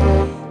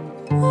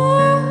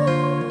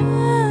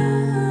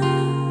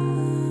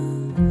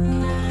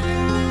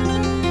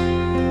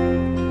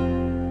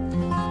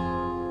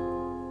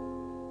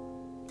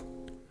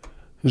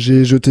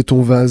 J'ai jeté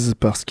ton vase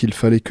parce qu'il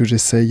fallait que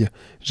j'essaye.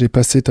 J'ai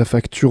passé ta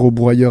facture au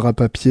broyeur à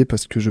papier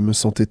parce que je me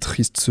sentais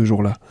triste ce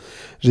jour-là.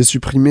 J'ai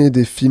supprimé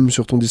des films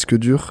sur ton disque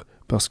dur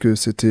parce que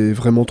c'était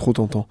vraiment trop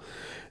tentant.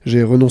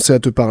 J'ai renoncé à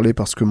te parler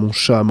parce que mon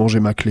chat a mangé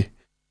ma clé.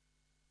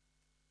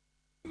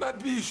 Ma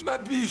biche, ma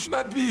biche,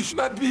 ma biche,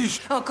 ma biche.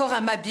 Encore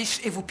un ma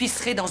biche et vous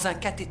pisserez dans un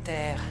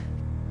cathéter.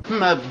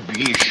 Ma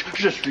biche,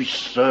 je suis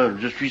seul,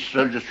 je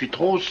suis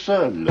trop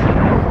seul.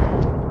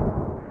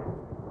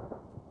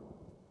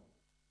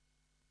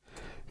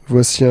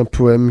 Voici un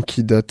poème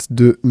qui date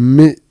de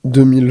mai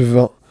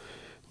 2020,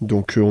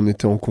 donc on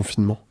était en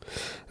confinement.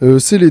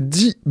 C'est les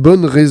 10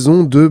 bonnes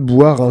raisons de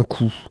boire un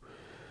coup.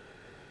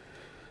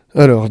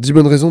 Alors, 10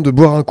 bonnes raisons de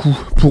boire un coup.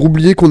 Pour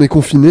oublier qu'on est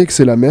confiné et que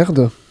c'est la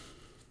merde.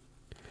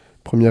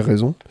 Première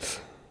raison.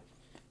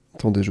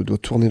 Attendez, je dois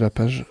tourner la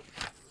page.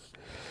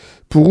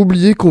 Pour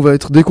oublier qu'on va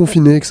être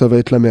déconfiné et que ça va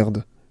être la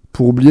merde.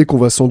 Pour oublier qu'on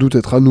va sans doute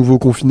être à nouveau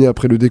confiné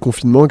après le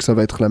déconfinement et que ça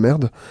va être la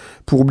merde.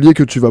 Pour oublier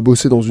que tu vas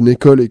bosser dans une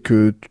école et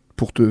que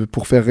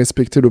pour faire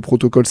respecter le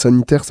protocole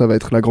sanitaire, ça va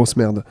être la grosse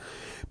merde.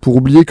 Pour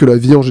oublier que la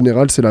vie en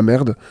général, c'est la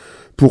merde.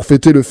 Pour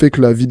fêter le fait que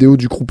la vidéo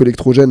du groupe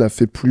électrogène a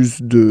fait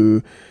plus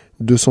de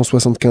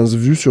 275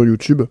 vues sur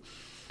YouTube.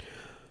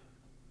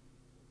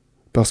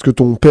 Parce que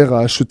ton père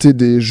a acheté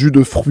des jus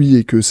de fruits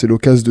et que c'est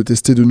l'occasion de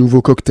tester de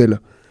nouveaux cocktails.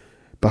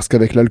 Parce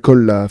qu'avec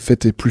l'alcool, la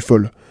fête est plus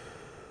folle.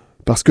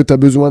 Parce que t'as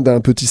besoin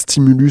d'un petit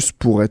stimulus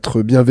pour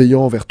être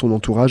bienveillant envers ton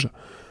entourage.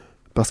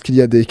 Parce qu'il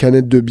y a des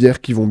canettes de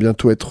bière qui vont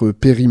bientôt être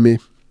périmées.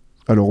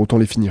 Alors autant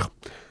les finir.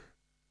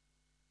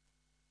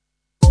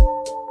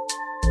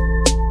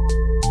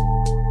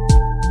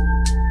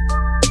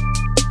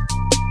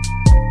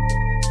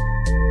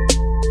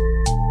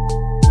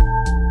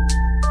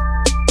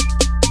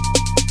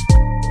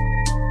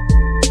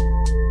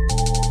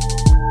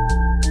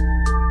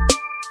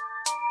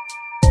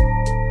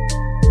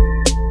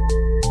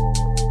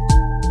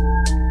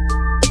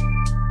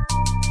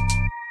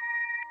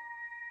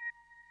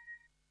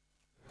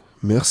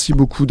 Merci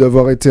beaucoup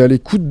d'avoir été à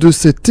l'écoute de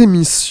cette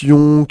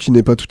émission qui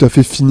n'est pas tout à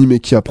fait finie mais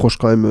qui approche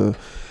quand même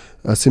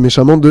assez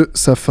méchamment de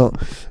sa fin.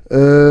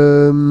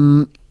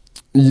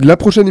 La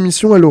prochaine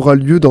émission, elle aura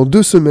lieu dans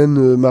 2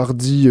 semaines,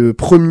 mardi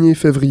 1er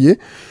février,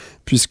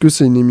 puisque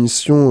c'est une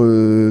émission,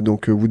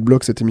 donc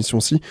Woodblock, cette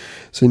émission-ci,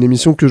 c'est une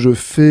émission que je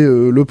fais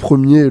le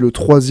 1er et le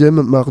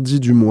 3e mardi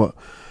du mois.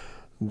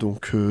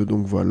 Donc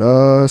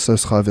voilà, ça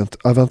sera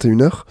à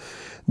 21h.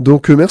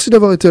 Donc merci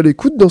d'avoir été à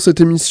l'écoute dans cette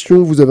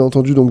émission. Vous avez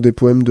entendu donc des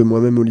poèmes de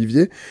moi-même,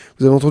 Olivier.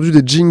 Vous avez entendu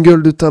des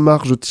jingles de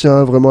Tamar. Je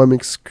tiens vraiment à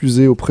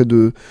m'excuser auprès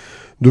de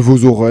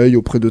vos oreilles,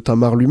 auprès de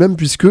Tamar lui-même,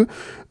 puisque,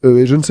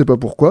 et je ne sais pas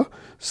pourquoi,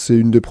 c'est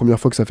une des premières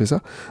fois que ça fait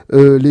ça,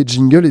 les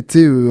jingles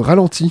étaient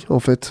ralentis en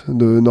fait.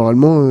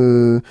 Normalement,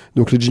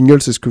 donc les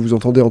jingles, c'est ce que vous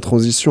entendez en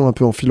transition, un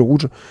peu en fil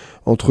rouge,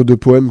 entre 2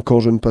 poèmes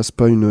quand je ne passe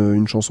pas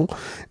une chanson.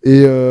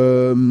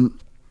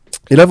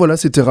 Et là voilà,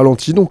 c'était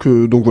ralenti, donc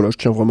voilà, je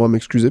tiens vraiment à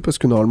m'excuser parce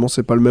que normalement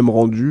c'est pas le même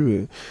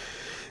rendu,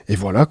 et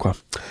voilà quoi.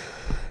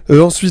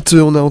 Ensuite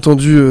on a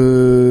entendu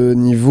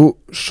niveau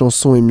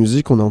chanson et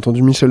musique, on a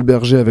entendu Michel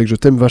Berger avec Je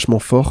t'aime vachement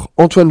fort,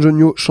 Antoine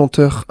Jeugnot,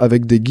 chanteur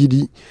avec des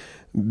Gilly,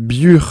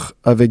 Bure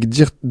avec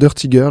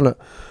Dirty Girl,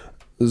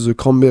 The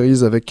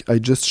Cranberries avec I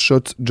Just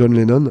Shot John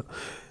Lennon,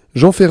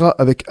 Jean Ferrat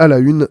avec À la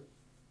Une,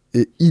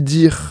 et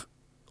Idir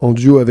en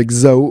duo avec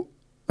Zao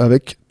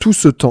avec Tout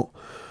ce temps.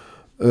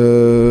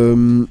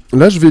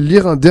 Là je vais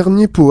lire un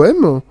dernier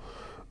poème,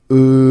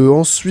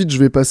 ensuite je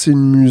vais passer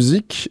une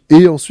musique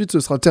et ensuite ce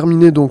sera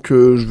terminé, donc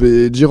je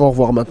vais dire au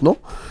revoir maintenant,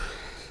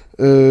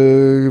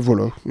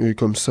 voilà, et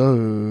comme ça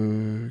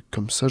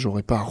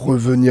j'aurai pas à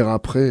revenir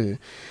après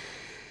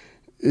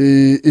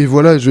et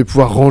voilà, je vais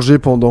pouvoir ranger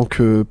pendant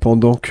que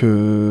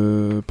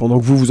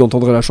vous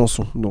entendrez la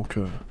chanson, donc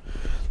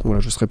voilà,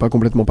 je serai pas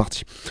complètement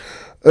parti.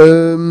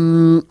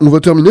 On va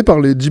terminer par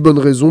les 10 bonnes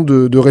raisons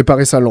de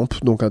réparer sa lampe,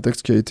 donc un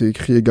texte qui a été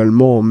écrit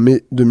également en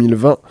mai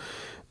 2020,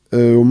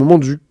 au moment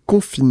du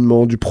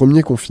confinement, du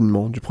premier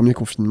confinement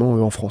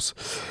en France.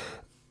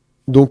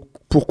 Donc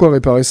pourquoi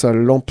réparer sa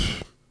lampe ?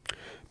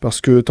 Parce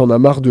que t'en as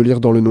marre de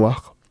lire dans le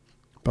noir,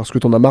 parce que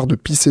t'en as marre de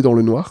pisser dans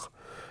le noir,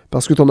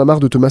 parce que t'en as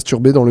marre de te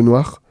masturber dans le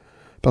noir,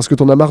 parce que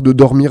t'en as marre de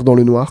dormir dans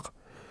le noir,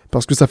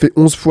 parce que ça fait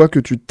 11 fois que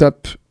tu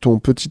tapes ton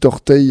petit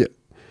orteil,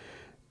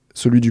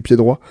 celui du pied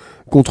droit,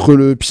 contre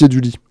le pied du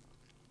lit.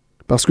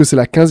 Parce que c'est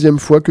la 15e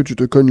fois que tu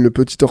te cognes le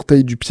petit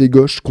orteil du pied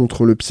gauche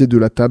contre le pied de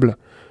la table.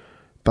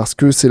 Parce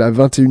que c'est la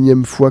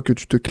 21e fois que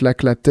tu te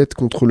claques la tête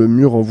contre le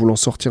mur en voulant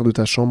sortir de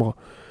ta chambre.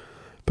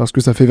 Parce que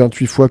ça fait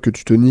 28 fois que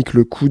tu te niques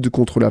le coude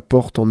contre la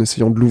porte en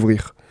essayant de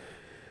l'ouvrir.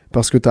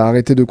 Parce que t'as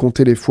arrêté de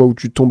compter les fois où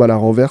tu tombes à la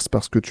renverse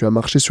parce que tu as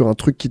marché sur un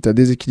truc qui t'a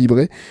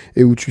déséquilibré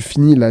et où tu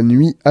finis la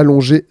nuit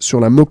allongé sur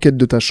la moquette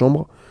de ta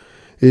chambre.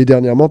 Et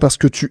dernièrement parce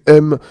que tu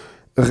aimes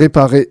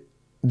réparer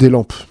des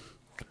lampes.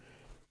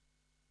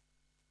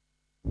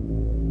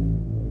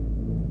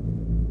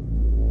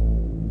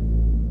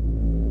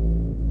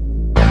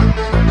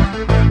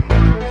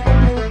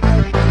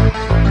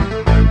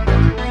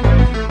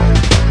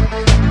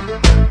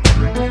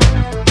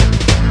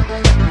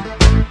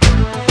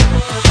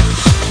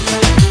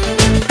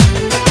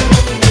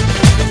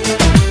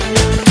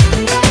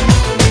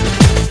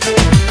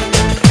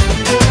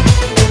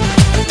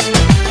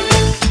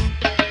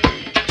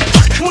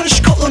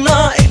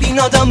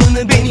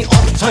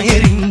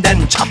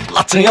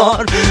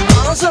 patlatıyor.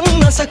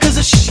 Ağzımda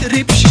sakızı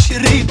şişirip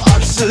şişirip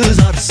arsız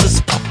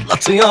arsız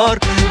patlatıyor.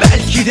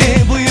 Belki de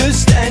bu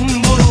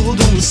yüzden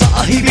vuruldum,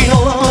 sahibin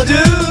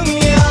olamadım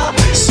ya.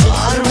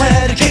 Sarma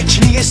erkek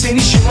niye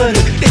seni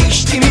şımarık,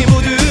 değişti mi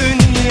bu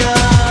dünya?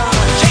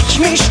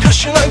 Çekmiş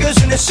kaşına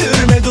gözüne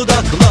sürme,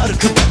 dudaklar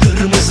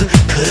kıpkırmızı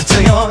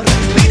kırtıyor.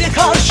 Bir de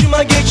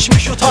karşıma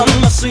geçmiş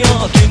utanması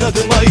yok,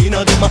 inadıma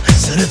inadıma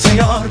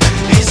sırıtıyor.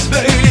 Biz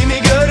böyle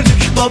mi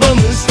gördük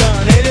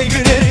babamızdan, ele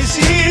güne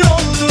rezil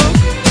olduk.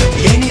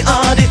 Yeni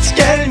adet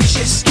gelmiş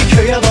eski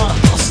köye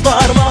bak,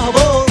 dostlar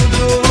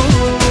mahvoldu.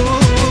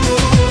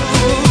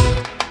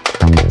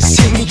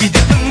 Seni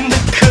gidip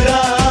fındık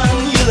kıran,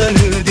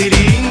 yılanı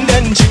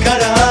deliğinden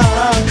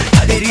çıkaran,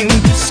 kaderim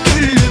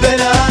püsküllü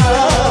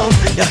belam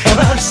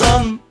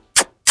yakalarsan.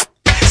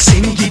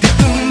 Seni gidip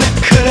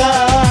fındık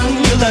kıran,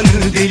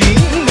 yılanı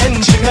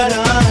deliğinden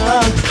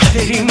çıkaran,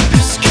 kaderim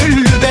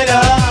püsküllü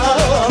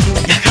belam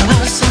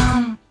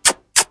yakalarsan.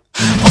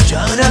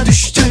 Ocağına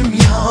düştüm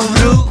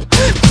yavru,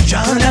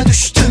 kucağına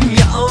düştüm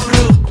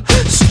yavru,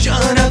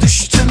 sıcağına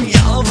düştüm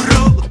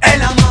yavru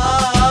eleman.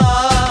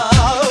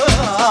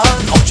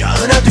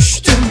 Ocağına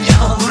düştüm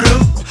yavru,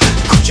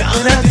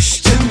 kucağına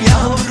düştüm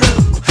yavru,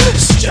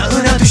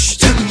 sıcağına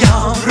düştüm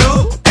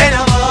yavru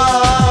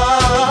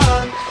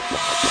eleman.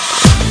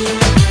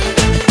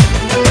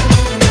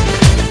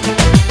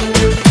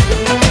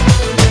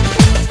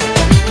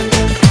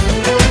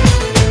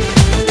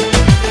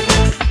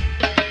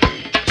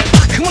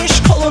 Takmış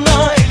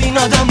koluna elin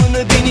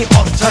adamını, beni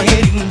orta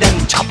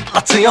yerinden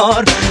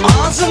çatlatıyor.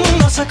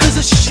 Ağzımda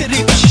sakızı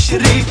şişirip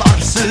şişirip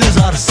arsız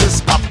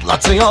arsız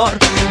patlatıyor.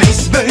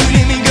 Biz böyle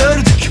mi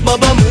gördük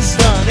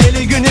babamızdan,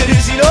 ele güne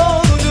rezil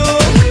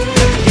olduk.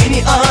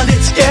 Yeni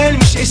adet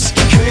gelmiş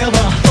eski köye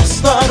bak,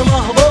 dostlar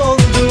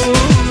mahvoldu.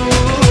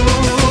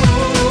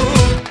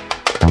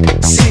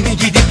 Seni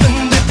gidip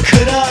fındık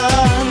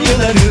kıran,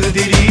 yılanı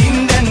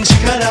deliğinden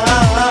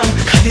çıkaran,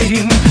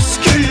 kaderim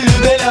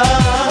püsküllü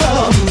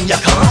belam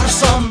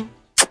yakalarsam.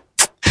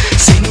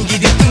 Seni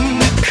gidip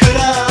fındık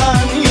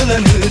kıran,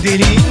 yılanı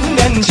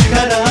deliğinden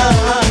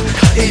çıkaran,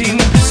 kaderim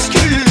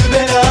püsküllü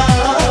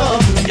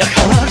belam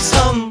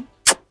yakalarsam.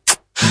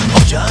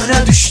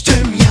 Ocağına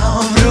düştüm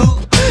yavru,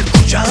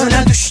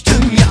 kucağına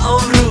düştüm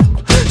yavru,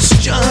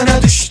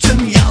 sıcağına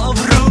düştüm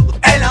yavru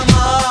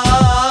eleman.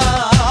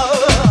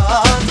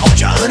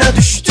 Ocağına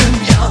düştüm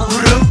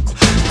yavru,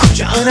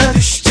 kucağına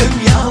düştüm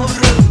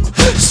yavru,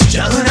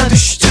 sıcağına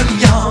düştüm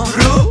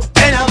yavru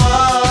eleman.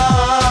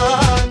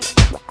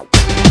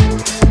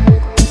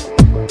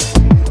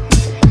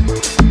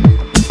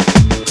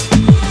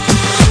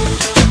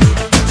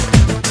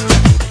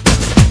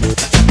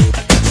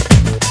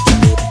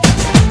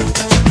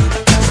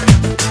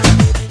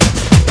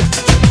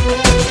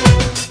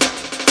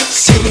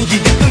 Seni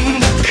gidip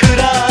fındık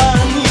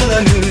kıran,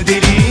 yılanı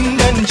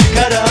deliğinden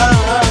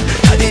çıkaran,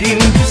 kaderim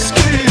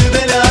püsküllü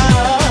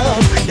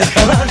belam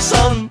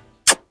yakalarsan.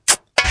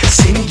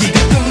 Seni gidip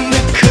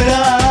fındık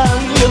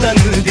kıran,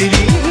 yılanı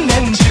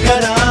deliğinden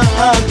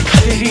çıkaran,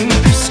 kaderim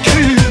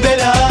püsküllü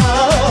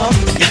belam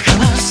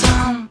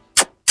yakalarsan.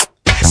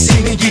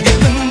 Seni gidip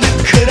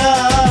fındık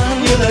kıran,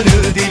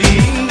 yılanı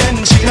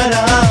deliğinden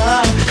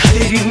çıkaran,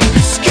 kaderim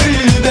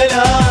püsküllü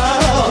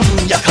belam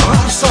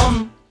yakalarsam.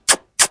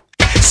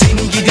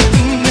 Seni gidip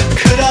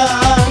fındık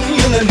kıran,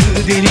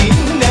 yılanı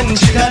deliğinden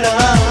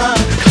çıkaran,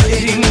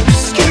 kaderim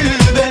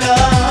püsküllü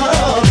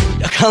belam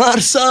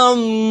yakalarsam.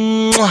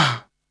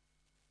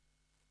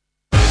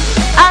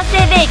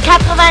 ACV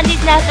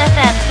 99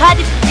 FM, pas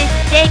de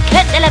publicité,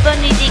 que de la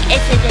bonne musique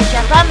et c'est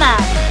déjà pas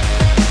mal.